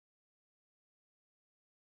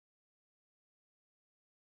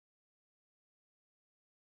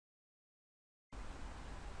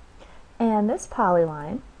And this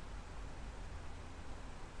polyline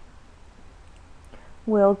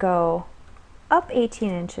will go up 18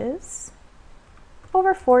 inches,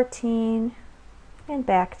 over 14, and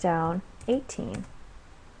back down 18.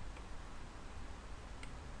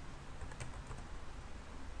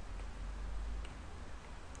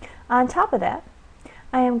 On top of that,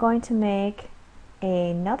 I am going to make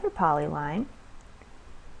another polyline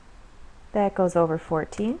that goes over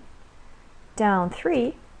 14, down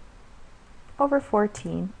 3, over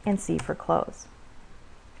 14, and C for close.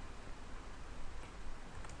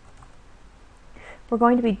 We're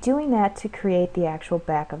going to be doing that to create the actual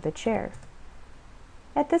back of the chair.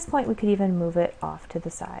 At this point, we could even move it off to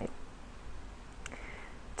the side.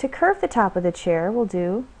 To curve the top of the chair, we'll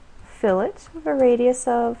do fillet with a radius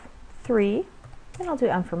of 3, and I'll do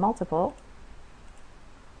M for multiple.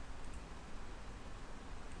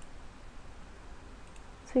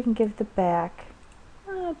 So we can give the back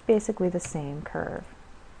basically the same curve.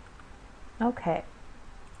 Okay.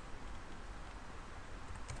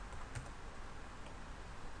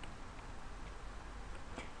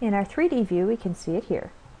 In our 3D view, we can see it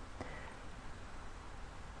here.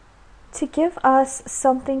 To give us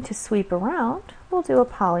something to sweep around, we'll do a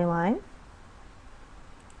polyline,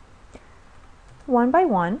 1 by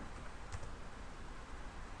 1,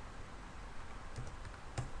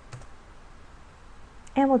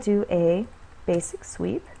 and we'll do a basic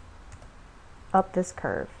sweep up this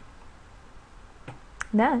curve.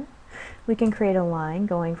 Then we can create a line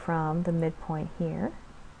going from the midpoint here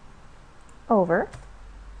over,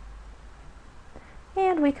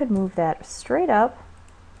 and we could move that straight up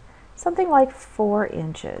something like 4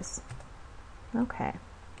 inches. Okay.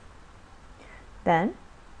 Then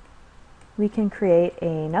we can create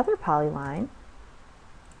another polyline.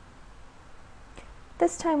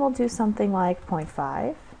 This time we'll do something like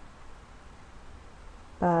 0.5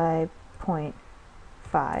 by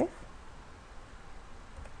 0.5.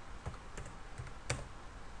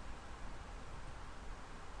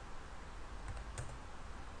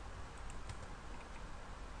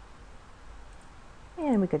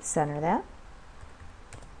 And we could center that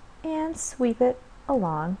and sweep it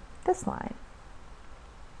along this line.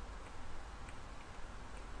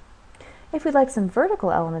 If we'd like some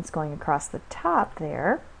vertical elements going across the top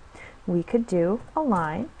there, we could do a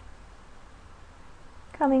line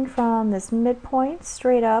coming from this midpoint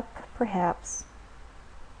straight up, perhaps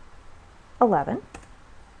 11.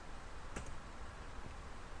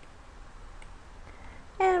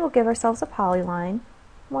 And we'll give ourselves a polyline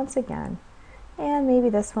once again. And maybe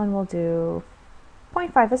this one will do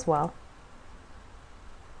 0.5 as well.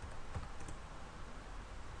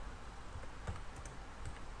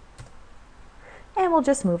 And we'll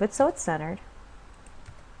just move it so it's centered.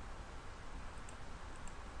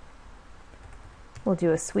 We'll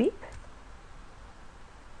do a sweep.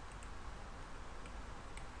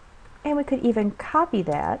 And we could even copy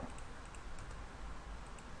that,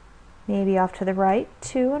 maybe off to the right,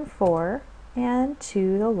 2 and 4, and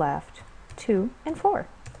to the left, 2 and 4.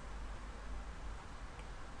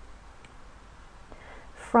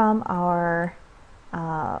 From our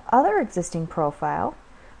other existing profile,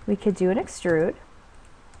 we could do an extrude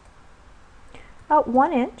about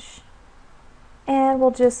 1 inch, and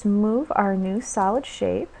we'll just move our new solid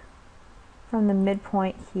shape from the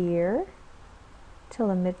midpoint here till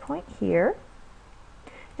the midpoint here,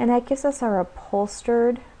 and that gives us our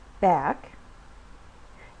upholstered back.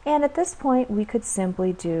 And at this point we could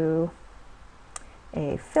simply do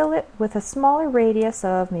a fillet with a smaller radius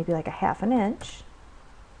of maybe like a 1/2 inch.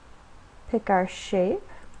 Pick our shape,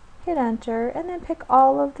 hit enter, and then pick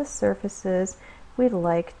all of the surfaces we'd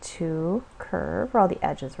like to curve, or all the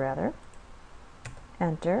edges rather.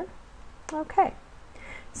 Enter. Okay.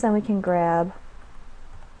 So we can grab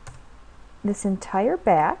this entire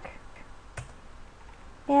back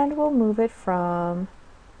and we'll move it from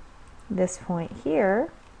this point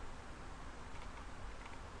here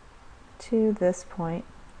to this point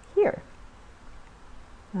here.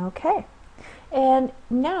 Okay. And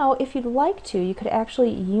now, if you'd like to, you could actually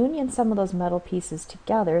union some of those metal pieces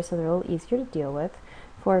together so they're a little easier to deal with.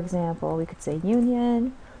 For example, we could say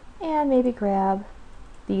union and maybe grab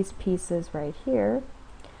these pieces right here,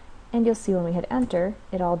 and you'll see when we hit enter,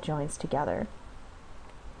 it all joins together.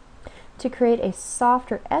 To create a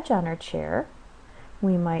softer edge on our chair,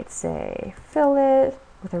 we might say fillet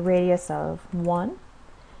with a radius of 1,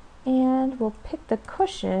 and we'll pick the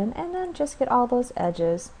cushion and then just get all those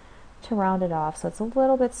edges to round it off so it's a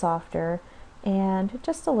little bit softer and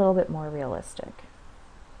just a little bit more realistic.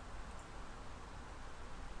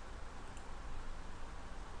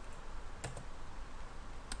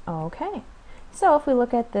 Okay, So if we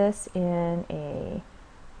look at this in a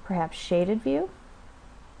perhaps shaded view,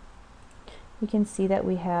 we can see that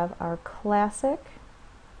we have our classic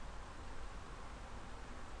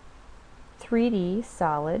 3D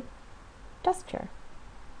solid desk chair.